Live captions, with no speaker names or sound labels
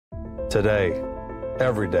Today,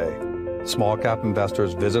 every day, small cap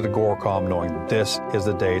investors visit Agoracom knowing this is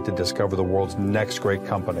the day to discover the world's next great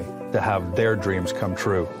company, to have their dreams come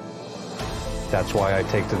true. That's why I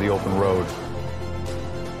take to the open road,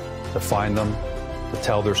 to find them, to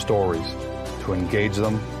tell their stories, to engage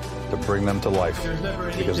them, to bring them to life,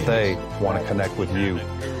 because they want to connect with you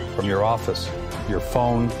from your office, your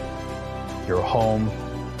phone, your home,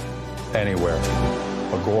 anywhere.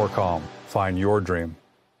 Agoracom, find your dream.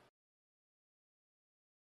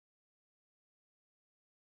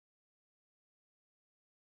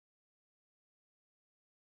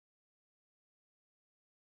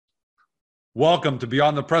 Welcome to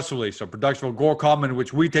Beyond the Press Release, a production of Agoracom in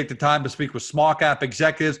which we take the time to speak with small cap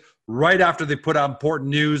executives right after they put out important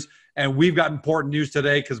news. And we've got important news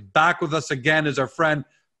today because back with us again is our friend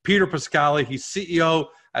Peter Pascali. He's CEO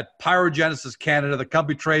at PyroGenesis Canada. The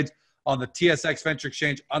company trades on the TSX Venture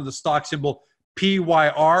Exchange under the stock symbol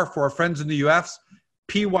PYR for our friends in the US,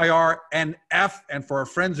 PYRNF, and for our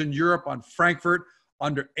friends in Europe on Frankfurt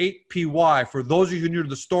under 8PY. For those of you who are new to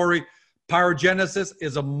the story, PyroGenesis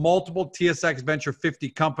is a multiple TSX Venture 50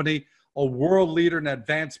 company, a world leader in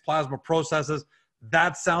advanced plasma processes.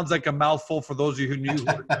 That sounds like a mouthful for those of you who knew.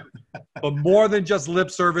 But more than just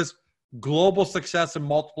lip service, global success in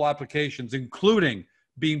multiple applications, including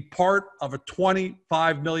being part of a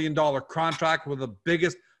 $25 million contract with the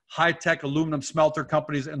biggest high-tech aluminum smelter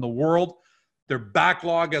companies in the world. Their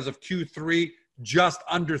backlog as of Q3, just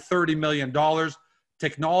under $30 million.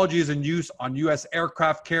 Technology is in use on U.S.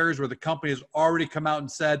 aircraft carriers, where the company has already come out and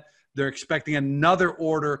said they're expecting another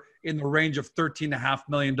order in the range of $13.5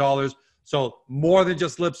 million. So more than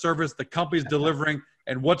just lip service, the company's delivering.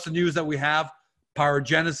 And what's the news that we have?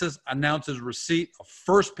 PyroGenesis announces receipt of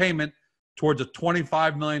first payment towards a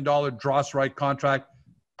 $25 million DROSRITE contract.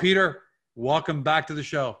 Peter, welcome back to the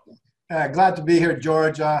show. Glad to be here,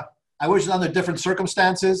 George. I wish it was under different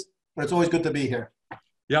circumstances, but it's always good to be here.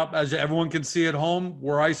 Yep, as everyone can see at home,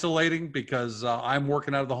 we're isolating because I'm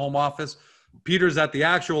working out of the home office. Peter's at the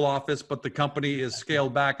actual office, but the company is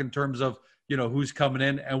scaled back in terms of, who's coming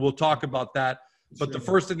in, and we'll talk about that. But the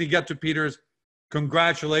first thing to get to, Peter, is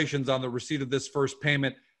congratulations on the receipt of this first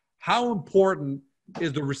payment. How important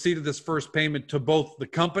is the receipt of this first payment to both the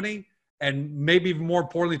company and maybe even more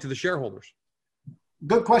importantly to the shareholders?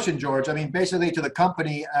 Good question, George. I mean, basically to the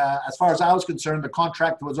company, as far as I was concerned, the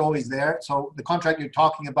contract was always there. So the contract you're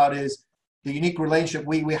talking about is the unique relationship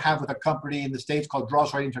we have with a company in the States called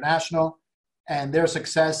DROSRITE International, and their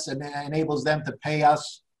success enables them to pay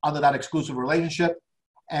us under that exclusive relationship.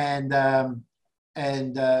 And the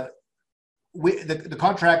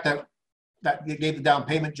contract that gave the down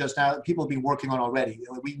payment just now, people have been working on already.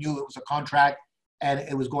 We knew it was a contract and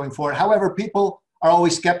it was going forward. However, people are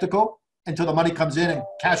always skeptical until the money comes in, and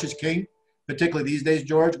cash is king, particularly these days,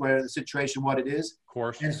 George, where the situation what it is. Of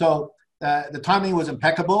course. And so the timing was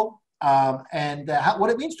impeccable. What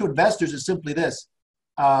it means to investors is simply this.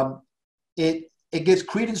 It gives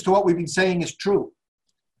credence to what we've been saying is true.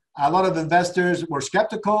 A lot of investors were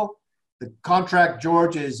skeptical. The contract,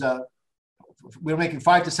 George, is we're making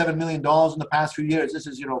 $5 to $7 million in the past few years. This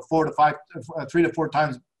is 3 to 4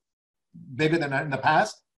 times bigger than in the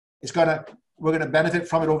past. We're going to benefit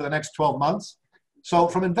from it over the next 12 months. So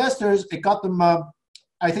from investors, it got them,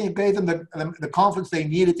 I think it gave them the confidence they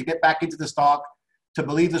needed to get back into the stock, to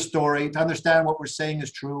believe the story, to understand what we're saying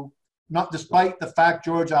is true. Not despite the fact,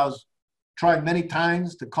 George, I was trying many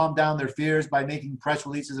times to calm down their fears by making press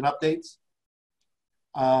releases and updates.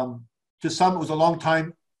 To some, it was a long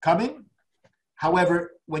time coming.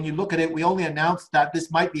 However, when you look at it, we only announced that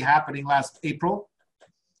this might be happening last April.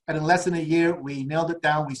 And in less than a year, we nailed it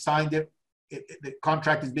down, we signed it. The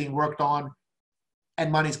contract is being worked on,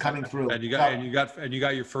 and money's coming through. And you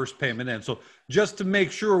got your first payment in. So just to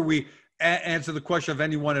make sure we answer the question of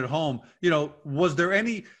anyone at home, was there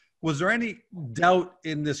any doubt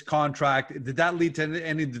in this contract? Did that lead to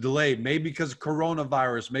any delay? Maybe because of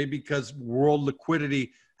coronavirus, maybe because world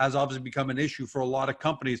liquidity has obviously become an issue for a lot of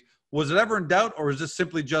companies. Was it ever in doubt, or is this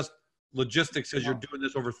simply just logistics as you're doing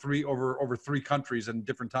this over three countries and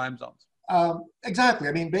different time zones? Exactly.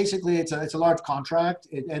 I mean, basically, it's a large contract.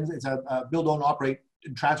 It's a build, own, operate,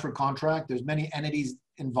 and transfer contract. There's many entities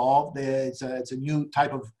involved. It's a new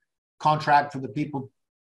type of contract for the people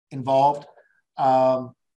involved.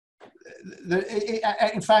 In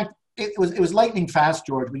fact, it was lightning fast,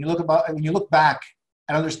 George. When you look back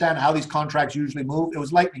and understand how these contracts usually move, it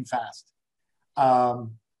was lightning fast.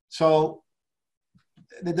 So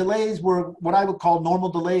the delays were what I would call normal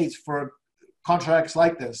delays for contracts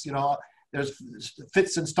like this. There's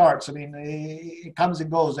fits and starts. I mean, it comes and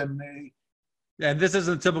goes, and And this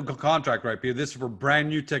isn't a typical contract, right, Peter? This is for brand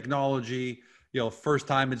new technology. First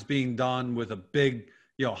time it's being done with a big,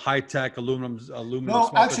 high tech aluminum No,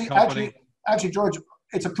 smelter company. actually, George,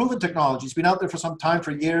 it's a proven technology. It's been out there for some time,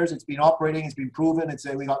 for years. It's been operating. It's been proven.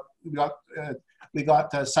 We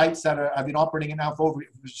got sites that have been operating it now for over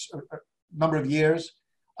a number of years.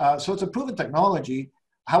 So it's a proven technology.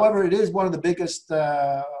 However, it is one of the biggest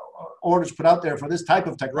orders put out there for this type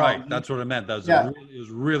of technology. Right, that's what I meant. It was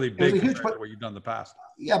really big it was compared to what you've done in the past.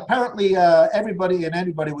 Yeah, apparently everybody and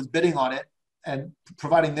anybody was bidding on it and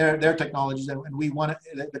providing their technologies, and we won it.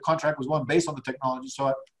 The contract was won based on the technology.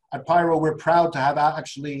 So at Pyro, we're proud to have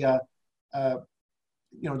actually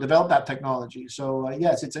developed that technology. So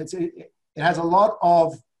yes, it has a lot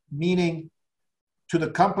of meaning to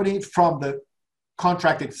the company from the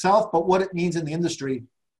contract itself, but what it means in the industry,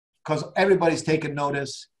 because everybody's taken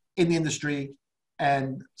notice in the industry,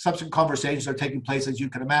 and subsequent conversations are taking place, as you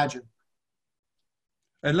can imagine.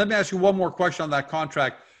 And let me ask you one more question on that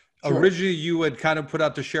contract. Sure. Originally, you had kind of put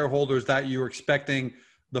out to shareholders that you were expecting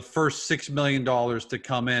the first $6 million to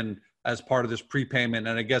come in as part of this prepayment.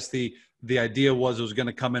 And I guess the idea was it was going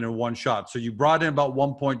to come in one shot. So you brought in about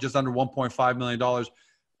just under $1.5 million.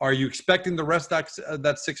 Are you expecting the rest of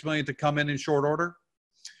that $6 million to come in short order?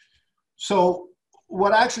 So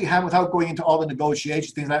what actually happened, without going into all the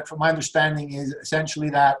negotiation things, that from my understanding is essentially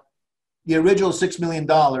that the original $6 million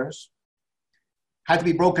had to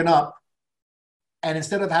be broken up. And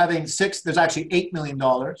instead of having six, there's actually $8 million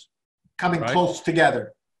coming close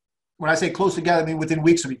together. When I say close together, I mean within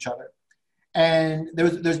weeks of each other. And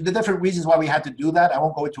there's the different reasons why we had to do that. I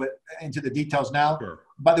won't go into the details now, sure.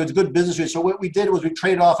 But there was good business reasons. So what we did was we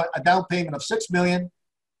traded off a down payment of $6 million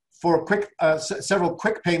for several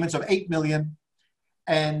quick payments of $8 million.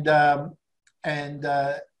 And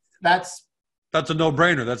that's a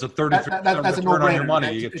no-brainer. That's a 33% return on your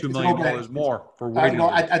money. You get $2 million more for waiting.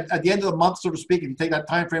 At the end of the month, so to speak, if you take that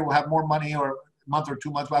time frame, we'll have more money, or a month or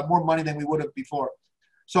 2 months, we'll have more money than we would have before.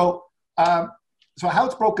 So how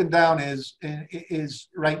it's broken down is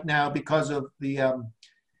right now, because of the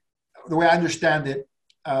way I understand it,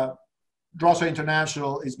 Drawstar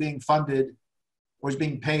International is being funded or is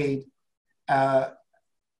being paid,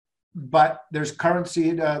 but there's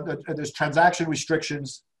currency, there's transaction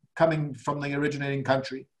restrictions coming from the originating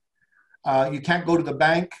country. You can't go to the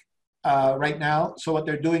bank right now. So what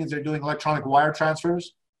they're doing is they're doing electronic wire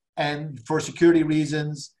transfers, and for security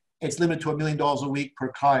reasons, it's limited to $1 million a week per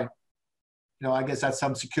client. I guess that's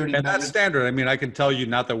some security. And that's standard. I mean, I can tell you,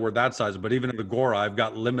 not that we're that size, but even at Agora, I've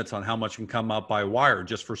got limits on how much can come out by wire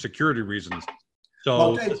just for security reasons.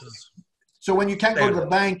 So, so when you can't go to the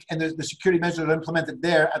bank and the security measures are implemented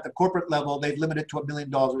there at the corporate level, they've limited to $1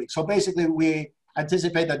 million a week. So basically, we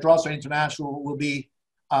anticipate that Drawstar International will be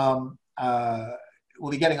getting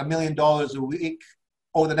 $1 million a week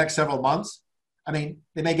over the next several months. I mean,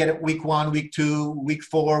 they may get it week 1, week 2, week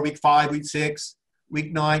 4, week 5, week 6.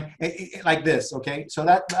 Week 9, like this, okay? So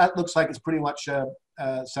that looks like it's pretty much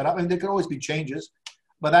set up. I mean, there could always be changes,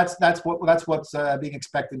 but that's what's being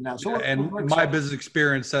expected now. So, and my business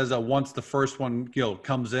experience says that once the first one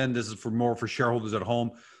comes in, this is for shareholders at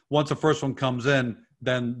home. Once the first one comes in,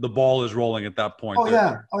 then the ball is rolling at that point.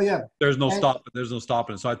 Oh yeah. There's no stopping. There's no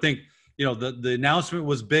stopping. So I think the announcement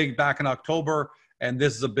was big back in October, and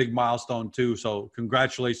this is a big milestone too. So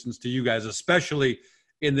congratulations to you guys, especially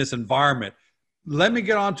in this environment. Let me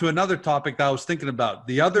get on to another topic that I was thinking about.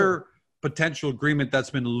 The other potential agreement that's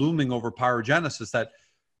been looming over PyroGenesis, that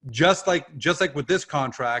just like with this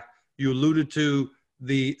contract, you alluded to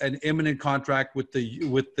an imminent contract with the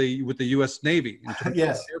U.S. Navy in terms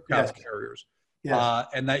of aircraft carriers,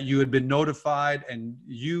 and that you had been notified, and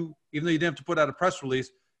you, even though you didn't have to put out a press release,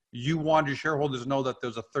 you wanted your shareholders to know that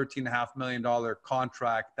there's a $13.5 million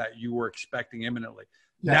contract that you were expecting imminently.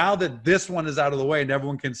 Yeah. Now that this one is out of the way and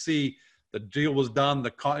everyone can see the deal was done,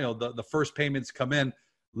 the first payments come in,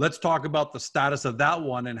 let's talk about the status of that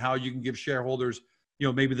one and how you can give shareholders,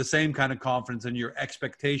 maybe the same kind of confidence in your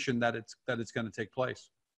expectation that it's going to take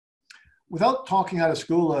place. Without talking out of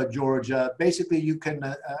school, George, basically you can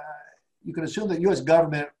assume that U.S.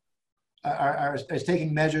 government is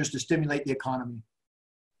taking measures to stimulate the economy.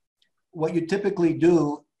 What they typically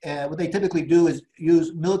do is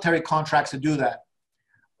use military contracts to do that.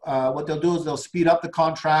 What they'll do is they'll speed up the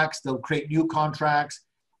contracts, they'll create new contracts,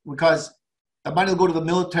 because the money will go to the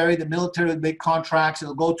military will make contracts,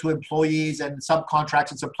 it'll go to employees and subcontracts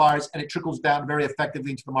and suppliers, and it trickles down very effectively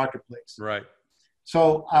into the marketplace. Right.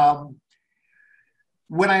 So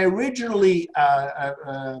when I originally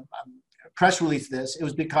press released this, it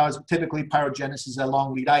was because typically PyroGenesis is a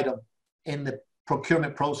long lead item in the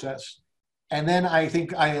procurement process. And then I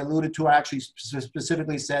think I alluded to, or actually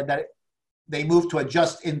specifically said that they moved to a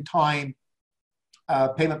just-in-time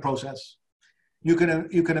payment process. You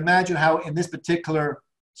can imagine how in this particular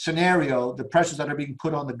scenario, the pressures that are being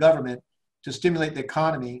put on the government to stimulate the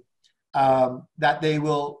economy, that they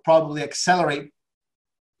will probably accelerate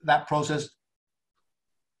that process.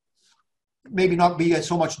 Maybe not be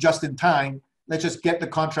so much just in time. Let's just get the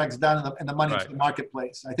contracts done and the money to the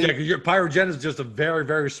marketplace. I think. Yeah, because PyroGen is just a very,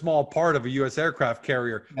 very small part of a U.S. aircraft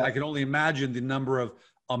carrier. Yeah. I can only imagine the number of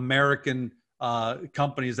American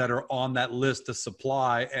companies that are on that list to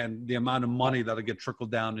supply and the amount of money that'll get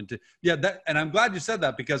trickled down into. Yeah, and I'm glad you said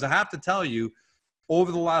that, because I have to tell you,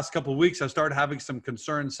 over the last couple of weeks, I started having some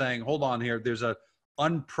concerns saying, hold on here, there's an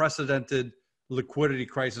unprecedented liquidity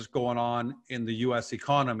crisis going on in the U.S.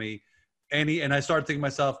 economy. And I started thinking to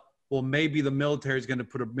myself, well, maybe the military is going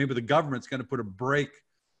to maybe the government's going to put a break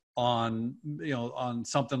on, on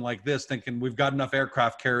something like this, thinking we've got enough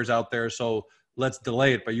aircraft carriers out there, so let's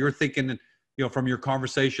delay it. But you're thinking, from your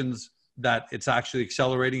conversations, that it's actually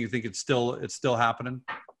accelerating. You think it's still happening?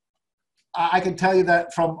 I can tell you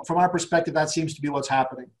that from our perspective, that seems to be what's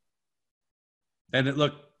happening. And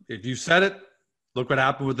look, if you said it, look what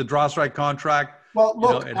happened with the DrawStrike contract. Well,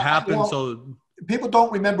 look, it happened. So people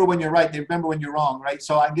don't remember when you're right; they remember when you're wrong, right?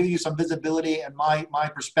 So I'm giving you some visibility and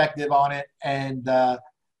my perspective on it. And I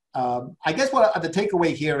guess what the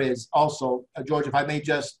takeaway here is also, George, if I may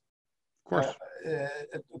just, of course,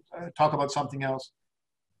 talk about something else.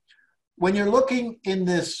 When you're looking in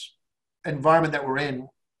this environment that we're in,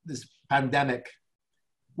 this pandemic,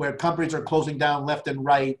 where companies are closing down left and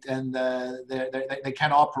right, and they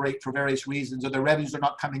can't operate for various reasons, or their revenues are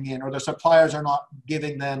not coming in, or their suppliers are not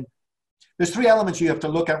giving them. There's three elements you have to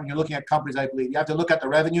look at when you're looking at companies, I believe. You have to look at the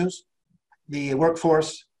revenues, the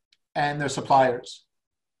workforce, and their suppliers.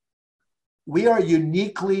 We are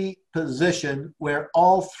uniquely positioned where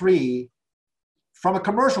all three, from a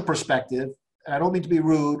commercial perspective, and I don't mean to be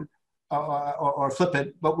rude or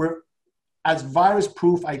flippant, but we're as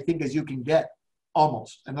virus-proof, I think, as you can get,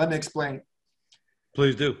 almost. And let me explain.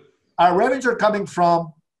 Please do. Our revenues are coming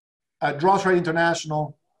from DrawStrike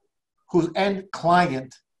International, whose end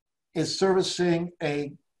client is servicing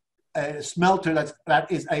a smelter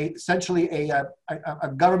that is essentially a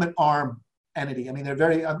government arm entity. I mean, they're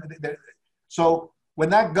very so when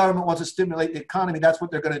that government wants to stimulate the economy, that's what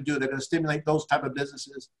they're going to do. They're going to stimulate those type of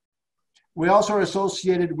businesses. We also are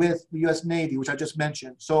associated with the U.S. Navy, which I just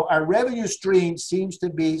mentioned. So our revenue stream seems to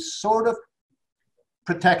be sort of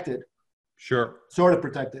protected. Sure. Sort of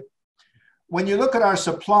protected. When you look at our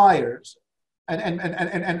suppliers,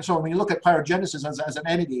 and so when you look at PyroGenesis as an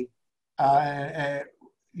entity,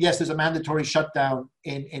 yes, there's a mandatory shutdown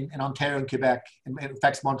in Ontario and Quebec, and it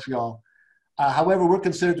affects Montreal. However, we're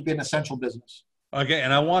considered to be an essential business. Okay,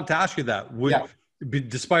 and I want to ask you that.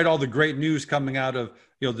 Despite all the great news coming out of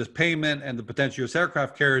this payment and the potential U.S.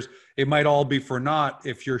 aircraft carriers, it might all be for naught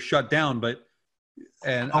if you're shut down.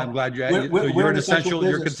 I'm glad you're an essential.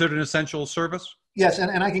 You're considered an essential service. Yes,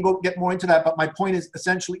 and I can get more into that. But my point is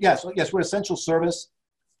essentially yes, we're essential service.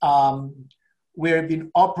 We've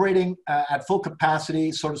been operating at full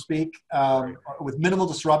capacity, so to speak, with minimal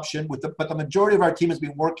disruption. But the majority of our team has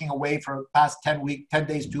been working away for the past 10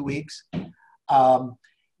 days, 2 weeks. Our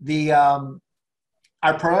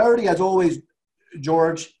priority, as always,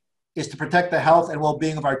 George, is to protect the health and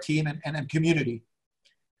well-being of our team and community.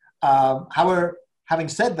 However, having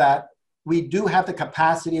said that, we do have the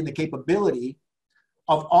capacity and the capability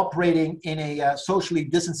of operating in a socially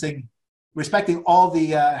distancing, respecting all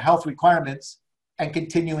the health requirements and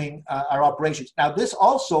continuing our operations. Now, this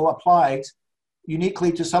also applies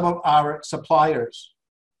uniquely to some of our suppliers.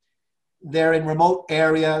 They're in remote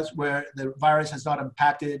areas where the virus has not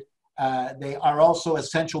impacted. They are also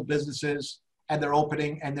essential businesses, and they're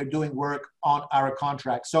opening and they're doing work on our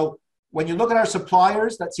contract. So when you look at our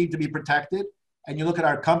suppliers that seem to be protected, and you look at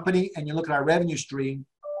our company and you look at our revenue stream,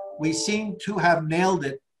 we seem to have nailed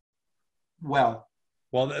it well.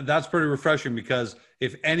 Well, that's pretty refreshing, because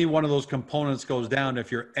if any one of those components goes down,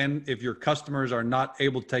 if your customers are not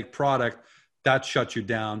able to take product, that shuts you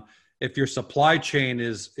down. If your supply chain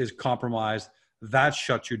is compromised, that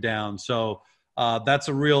shuts you down. So that's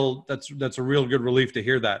a real good relief to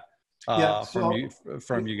hear that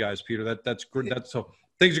from you guys, Peter. That's good. So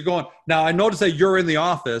things are going. Now, I noticed that you're in the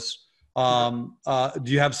office. Do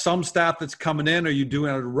you have some staff that's coming in? Are you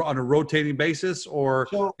doing it on a rotating basis, or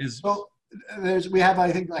we have, I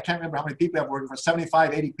think, I can't remember how many people we have working for,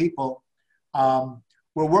 75, 80 people.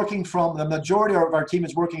 We're working the majority of our team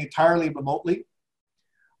is working entirely remotely.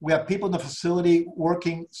 We have people in the facility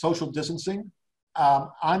working social distancing.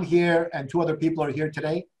 I'm here and two other people are here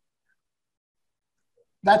today.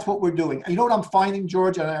 that's what we're doing. You know what I'm finding,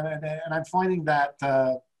 George, and I'm finding that,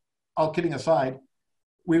 all kidding aside,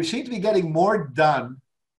 we seem to be getting more done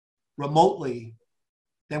remotely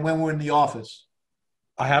than when we're in the office.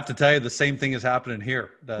 I have to tell you, the same thing is happening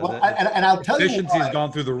here. And I'll tell you why. Efficiency has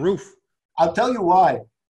gone through the roof. I'll tell you why.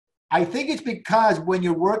 I think it's because when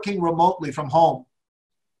you're working remotely from home,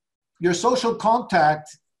 your social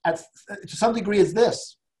contact to some degree is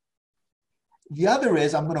this. The other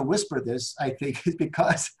is, I'm going to whisper this, I think, is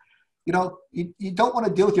because, you know, you don't want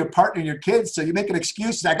to deal with your partner and your kids, so you make an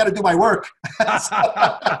excuse. I got to do my work.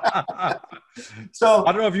 So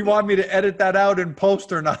I don't know if you want me to edit that out in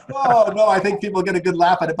post or not. No, I think people get a good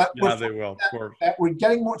laugh at it. But yeah, they will. Of course. We're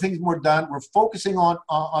getting things more done. We're focusing on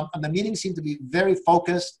the meetings seem to be very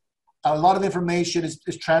focused. A lot of information is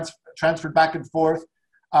transferred back and forth.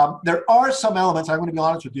 There are some elements, I'm going to be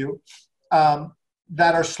honest with you,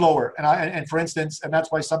 that are slower. And for instance, and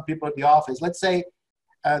that's why some people at the office, let's say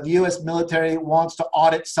the U.S. military wants to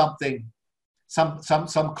audit something, some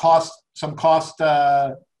cost, so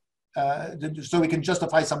we can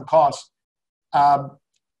justify some cost.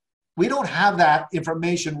 We don't have that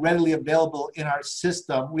information readily available in our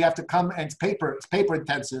system. We have to come, and it's paper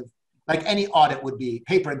intensive, like any audit would be,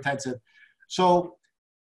 paper intensive. So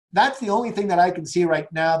that's the only thing that I can see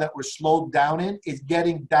right now that we're slowed down in, is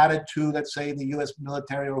getting data to, let's say, the U.S.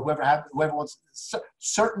 military or whoever wants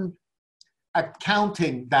certain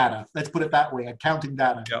accounting data. Let's put it that way, accounting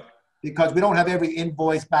data. Yep. Because we don't have every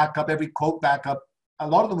invoice backup, every quote backup. A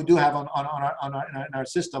lot of them we do have in our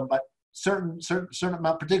system, but certain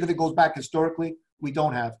amount, particularly goes back historically, we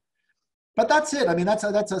don't have. But that's it. I mean, that's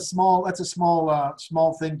a small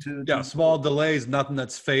thing to. Yeah, small delays, nothing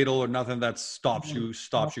that's fatal or nothing that stops you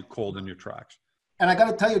cold in your tracks. And I got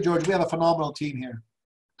to tell you, George, we have a phenomenal team here.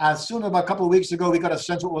 As soon as a couple of weeks ago, we got a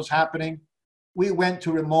sense of what was happening. We went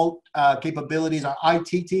to remote capabilities. Our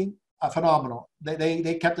IT team, phenomenal.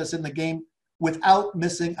 They kept us in the game without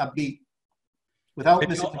missing a beat.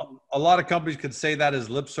 A lot of companies could say that as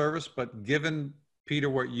lip service, but given, Peter,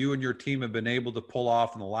 what you and your team have been able to pull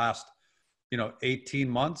off in the last 18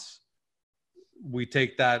 months, we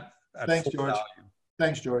take that at Thanks, full George. value.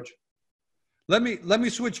 Thanks, George. Let me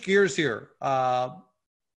switch gears here.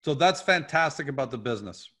 So that's fantastic about the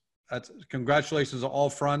business. Congratulations on all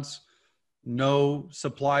fronts. No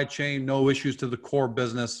supply chain, no issues to the core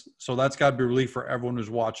business. So that's got to be relief for everyone who's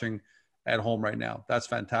watching at home right now. That's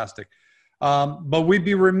fantastic. But we'd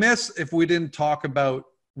be remiss if we didn't talk about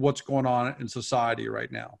what's going on in society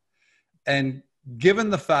right now. And given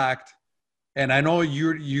the fact, and I know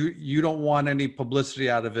you don't want any publicity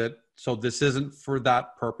out of it, so this isn't for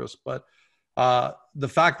that purpose, but the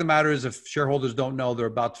fact of the matter is, if shareholders don't know, they're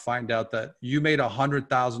about to find out that you made a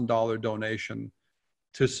 $100,000 donation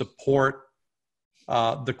to support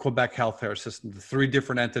the Quebec healthcare system, the 3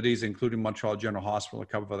 different entities, including Montreal General Hospital, a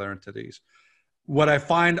couple of other entities. What I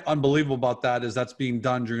find unbelievable about that is that's being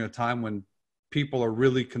done during a time when people are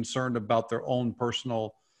really concerned about their own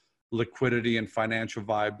personal liquidity and financial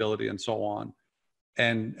viability and so on.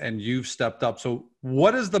 And you've stepped up. So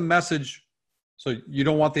what is the message? So you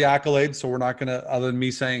don't want the accolades, so we're not going to, other than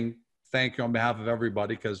me saying thank you on behalf of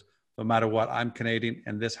everybody, because no matter what, I'm Canadian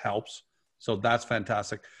and this helps. So that's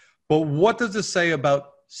fantastic. But what does this say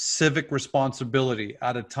about civic responsibility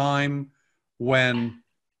at a time when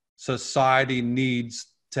society needs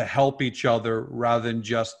to help each other rather than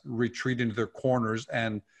just retreat into their corners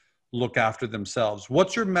and look after themselves?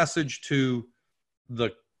 What's your message to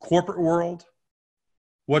the corporate world?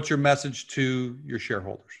 What's your message to your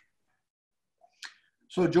shareholders?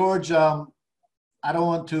 So, George, I don't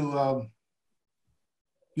want to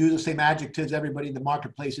use the same adjectives everybody in the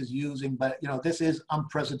marketplace is using, but this is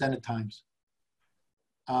unprecedented times.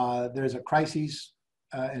 There's a crisis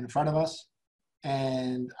in front of us,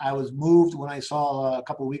 and I was moved when I saw a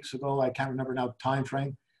couple of weeks ago, I can't remember now the time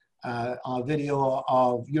frame, a video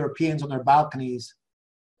of Europeans on their balconies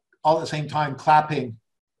all at the same time clapping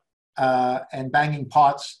and banging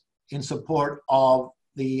pots in support of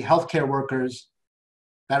the healthcare workers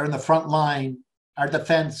that are in the front line, our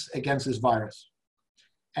defense against this virus.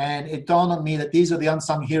 And it dawned on me that these are the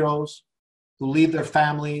unsung heroes who leave their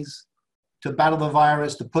families to battle the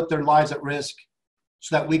virus, to put their lives at risk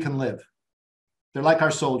so that we can live. They're like our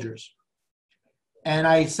soldiers. And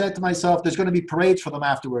I said to myself, there's going to be parades for them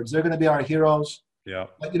afterwards. They're going to be our heroes. Yeah.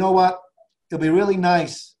 But you know what? It'll be really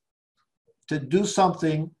nice to do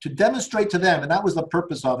something to demonstrate to them, and that was the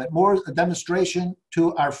purpose of it, more a demonstration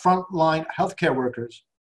to our frontline healthcare workers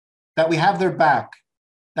that we have their back,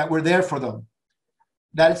 that we're there for them,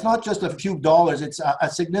 that it's not just a few dollars, it's a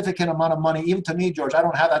significant amount of money. Even to me, George, I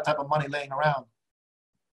don't have that type of money laying around.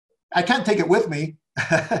 I can't take it with me.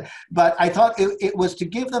 but I thought it was to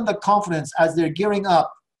give them the confidence as they're gearing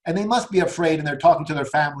up, and they must be afraid, and they're talking to their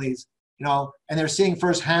families, and they're seeing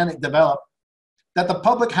firsthand it develop, that the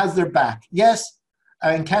public has their back. Yes,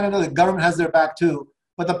 in Canada, the government has their back too,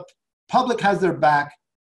 but the public has their back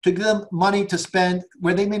to give them money to spend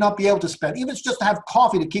where they may not be able to spend. Even if it's just to have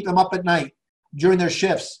coffee to keep them up at night during their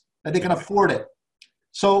shifts, that they can afford it.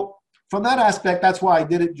 So from that aspect, that's why I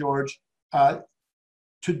did it, George,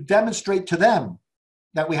 to demonstrate to them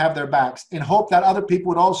that we have their backs, in hope that other people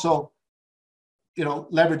would also,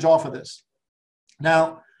 leverage off of this.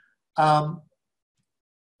 Now,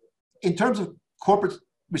 in terms of corporate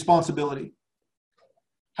responsibility,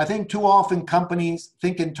 I think too often companies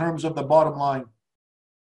think in terms of the bottom line.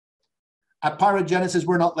 At PyroGenesis,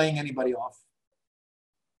 we're not laying anybody off.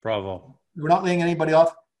 Bravo. We're not laying anybody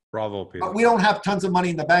off. Bravo, Peter. But we don't have tons of money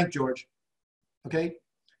in the bank, George. Okay?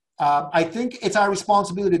 I think it's our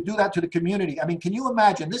responsibility to do that to the community. I mean, can you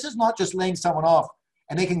imagine? This is not just laying someone off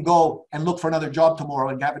and they can go and look for another job tomorrow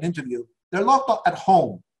and have an interview. They're locked up at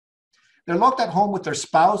home. They're locked at home with their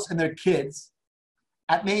spouse and their kids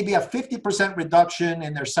at maybe a 50% reduction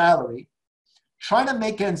in their salary, trying to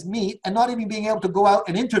make ends meet and not even being able to go out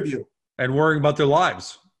and interview. And worrying about their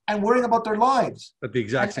lives. And worrying about their lives. At the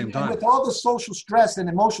exact same time. And with all the social stress and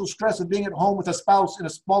emotional stress of being at home with a spouse in a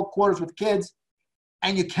small quarters with kids,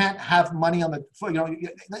 and you can't have money on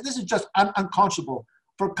this is just unconscionable.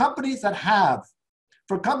 For companies that have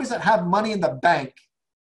money in the bank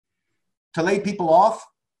to lay people off,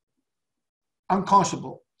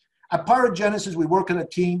 unconscionable. At PyroGenesis, we work in a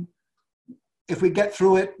team. If we get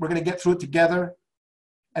through it, we're going to get through it together.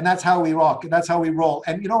 And that's how we rock, and that's how we roll.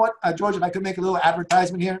 And you know what, George, if I could make a little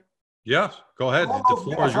advertisement here. Yes, go ahead. The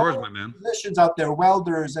floor is yours, my man. Positions out there,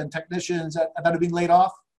 welders and technicians that have been laid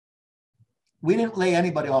off. We didn't lay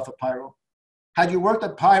anybody off at Pyro. Had you worked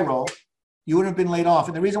at Pyro, you wouldn't have been laid off.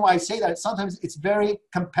 And the reason why I say that is sometimes it's very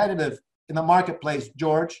competitive in the marketplace,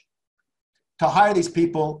 George, to hire these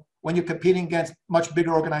people when you're competing against much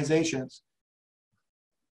bigger organizations.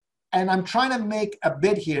 And I'm trying to make a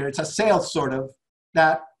bid here. It's a sales sort of,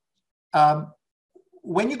 that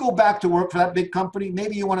when you go back to work for that big company,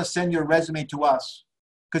 maybe you want to send your resume to us.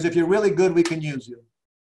 Because if you're really good, we can use you.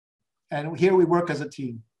 And here we work as a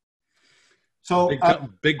team. So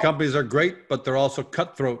big companies are great, but they're also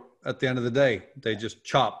cutthroat at the end of the day. They just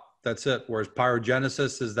chop. That's it. Whereas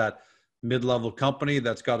PyroGenesis is that mid-level company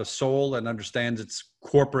that's got a soul and understands its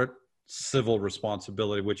corporate civil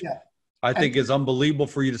responsibility, which I think is unbelievable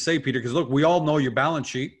for you to say, Peter, because look, we all know your balance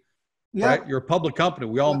sheet. Yeah. Right? You're a public company.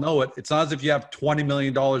 We all know it. It's not as if you have $20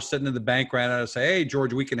 million sitting in the bank right now to say, hey,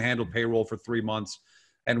 George, we can handle payroll for 3 months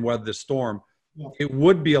and weather the storm. Yeah. It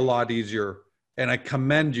would be a lot easier. And I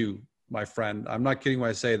commend you, my friend. I'm not kidding when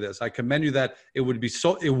I say this. I commend you that it would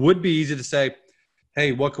be easy to say,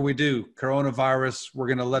 hey, what can we do? Coronavirus, we're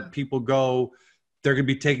going to let people go. They're going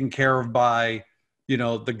to be taken care of by,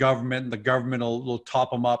 the government, and the government will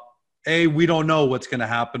top them up. We don't know what's going to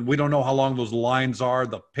happen. We don't know how long those lines are,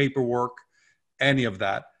 the paperwork, any of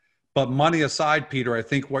that. But money aside, Peter, I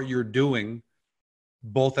think what you're doing,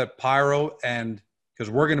 both at Pyro and because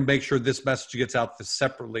we're going to make sure this message gets out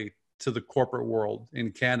separately to the corporate world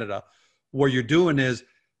in Canada, what you're doing is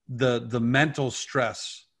the mental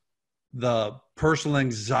stress, the personal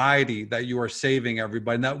anxiety that you are saving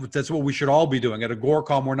everybody. And that's what we should all be doing. At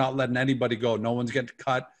Agoracom, we're not letting anybody go. No one's getting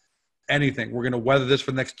cut. Anything. We're going to weather this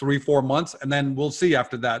for the next 3-4 months, and then we'll see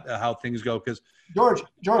after that how things go. Because George,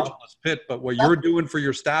 pit. But what you're doing for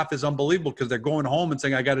your staff is unbelievable because they're going home and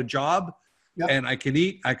saying, "I got a job, and I can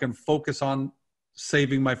eat. I can focus on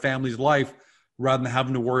saving my family's life rather than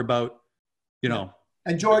having to worry about,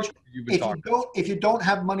 And George, if you don't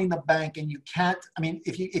have money in the bank and you can't,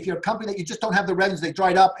 if you're a company that you just don't have the revenues, they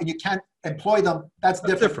dried up, and you can't employ them, that's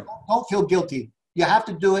different. Don't feel guilty. You have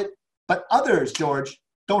to do it, but others, George,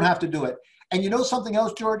 don't have to do it. And you know something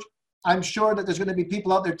else, George? I'm sure that there's going to be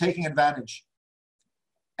people out there taking advantage.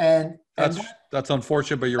 And that's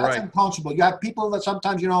unfortunate, but you're right. That's unconscionable. You have people that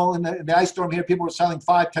sometimes, in the ice storm here, people are selling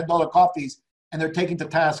 $5, $10 coffees, and they're taking to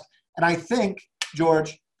task. And I think,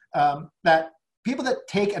 George, that people that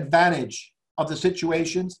take advantage of the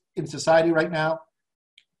situations in society right now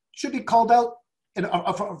should be called out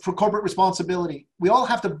for corporate responsibility. We all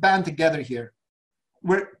have to band together here.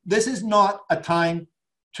 This is not a time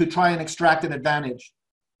to try and extract an advantage,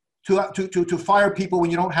 to fire people when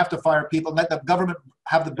you don't have to fire people, and let the government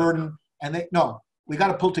have the burden. And we got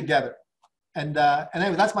to pull together. And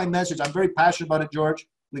anyway, that's my message. I'm very passionate about it, George.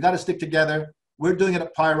 We got to stick together. We're doing it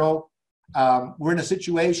at Pyro. We're in a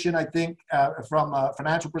situation, I think, from a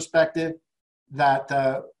financial perspective,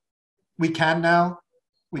 that we can now.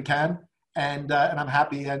 We can. and I'm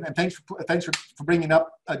happy. And thanks for bringing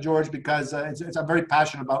up George, because I'm very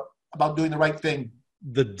passionate about doing the right thing.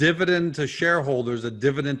 The dividend to shareholders, the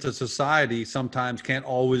dividend to society sometimes can't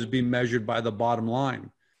always be measured by the bottom line.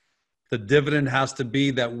 The dividend has to be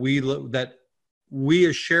that we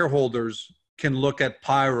as shareholders can look at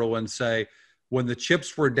Pyro and say, when the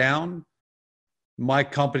chips were down, my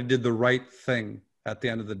company did the right thing at the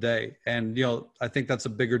end of the day. And, I think that's a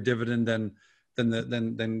bigger dividend than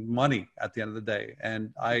money at the end of the day.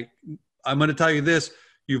 And I'm going to tell you this,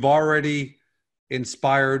 you've already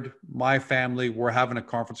inspired my family. We're having a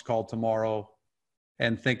conference call tomorrow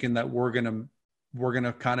and thinking that we're going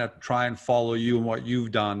to kind of try and follow you and what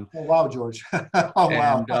you've done. Oh, wow, George. Oh,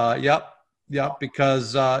 wow. And, yep.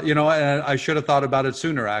 Because, and I should have thought about it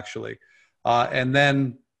sooner, actually. And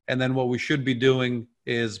then what we should be doing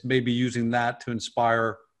is maybe using that to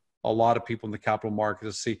inspire a lot of people in the capital market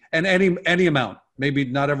to see, and any amount. Maybe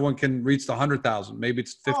not everyone can reach the 100,000. Maybe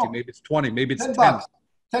it's 50. Maybe it's 20. Maybe it's 10. $10.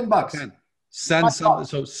 $10. Send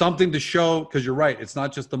something to show, because you're right. It's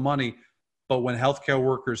not just the money, but when healthcare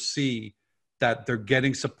workers see that they're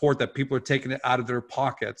getting support, that people are taking it out of their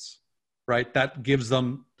pockets, right? That gives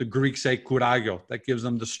them, the Greeks say couragio, that gives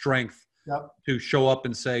them the strength to show up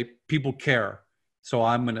and say, people care. So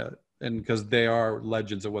because they are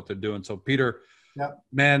legends at what they're doing. So Peter,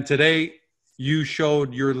 man, today you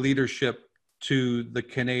showed your leadership to the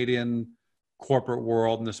Canadian corporate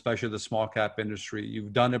world, and especially the small cap industry.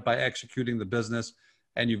 You've done it by executing the business,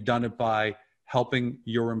 and you've done it by helping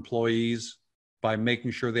your employees, by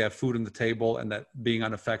making sure they have food on the table and that being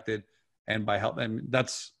unaffected, and by helping. And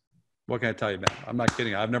that's, what can I tell you, man? I'm not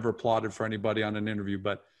kidding. I've never applauded for anybody on an interview,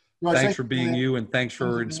 but thanks for being you, and thanks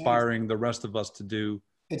for inspiring the rest of us to do.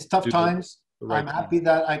 It's tough times. I'm happy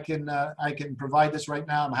that I can provide this right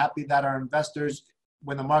now. I'm happy that our investors,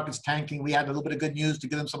 when the market's tanking, we had a little bit of good news to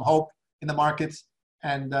give them some hope in the markets.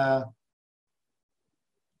 And I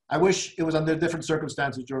wish it was under different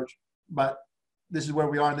circumstances, George, but this is where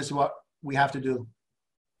we are, and this is what we have to do.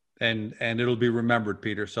 And it'll be remembered,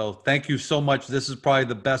 Peter. So thank you so much. This is probably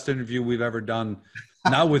the best interview we've ever done.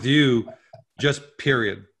 Not with you, just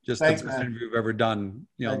period. Thanks, the best interview we've ever done.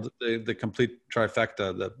 The complete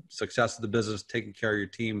trifecta, the success of the business, taking care of your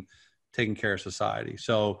team, taking care of society.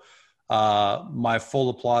 So my full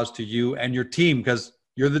applause to you and your team, because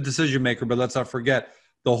you're the decision maker, but let's not forget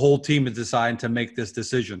the whole team is deciding to make this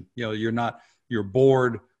decision. You're not your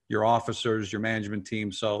board, your officers, your management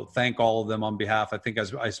team. So thank all of them on behalf. I think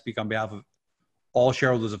as I speak on behalf of all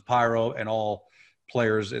shareholders of Pyro and all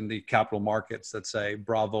players in the capital markets that say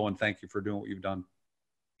bravo and thank you for doing what you've done.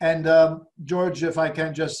 And George, if I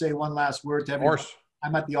can just say one last word to everyone. Of course.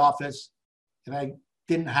 I'm at the office. If I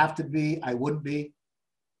didn't have to be, I wouldn't be.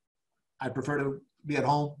 I prefer to be at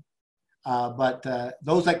home. But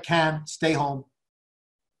those that can, stay home,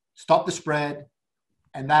 stop the spread,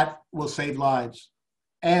 and that will save lives.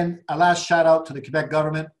 And a last shout out to the Quebec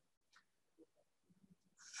government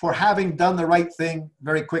for having done the right thing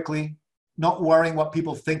very quickly, not worrying what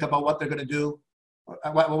people think about what they're going to do,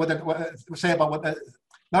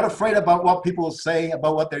 not afraid about what people will say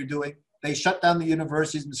about what they're doing. They shut down the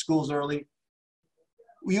universities and the schools early.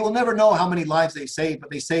 You will never know how many lives they saved,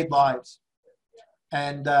 but they saved lives.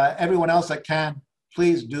 And everyone else that can,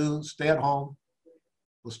 please do stay at home.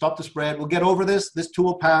 We'll stop the spread. We'll get over this. This too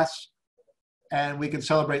will pass, and we can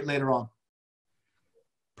celebrate later on.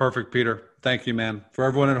 Perfect, Peter. Thank you, man. For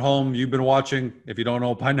everyone at home, you've been watching, if you don't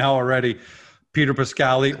know by now already, Peter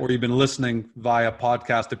Pascali, or you've been listening via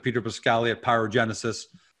podcast to Peter Pascali at Pyrogenesis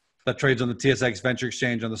that trades on the TSX Venture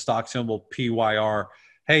Exchange on the stock symbol PYR.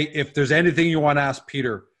 Hey, if there's anything you want to ask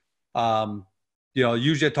Peter,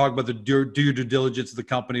 usually I talk about the do your due diligence of the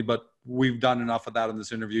company, but we've done enough of that in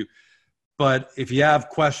this interview. But if you have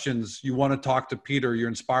questions, you want to talk to Peter, you're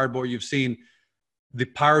inspired by what you've seen, the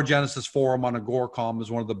Pyrogenesis Forum on Agoracom is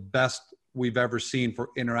one of the best we've ever seen for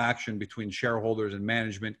interaction between shareholders and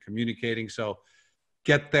management communicating. So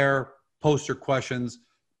get there, post your questions.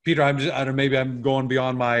 Peter, I don't know, maybe I'm going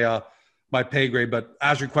beyond my pay grade, but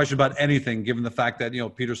ask your question about anything, given the fact that,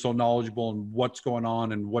 Peter's so knowledgeable and what's going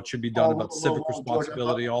on and what should be done about civic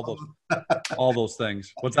responsibility, all those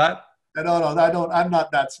things. What's that? No, I don't. I'm not.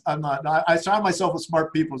 I surround myself with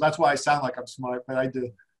smart people. That's why I sound like I'm smart, but I do.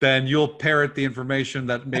 Then you'll parrot the information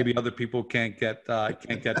that maybe other people can't get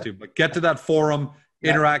to. But get to that forum,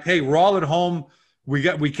 interact. Hey, we're all at home. We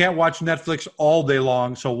can't watch Netflix all day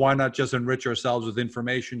long, so why not just enrich ourselves with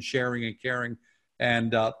information, sharing, and caring?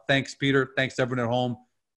 And thanks, Peter. Thanks to everyone at home.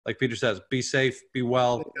 Like Peter says, be safe, be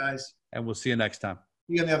well, guys, and we'll see you next time.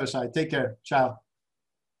 See you on the other side. Take care. Ciao.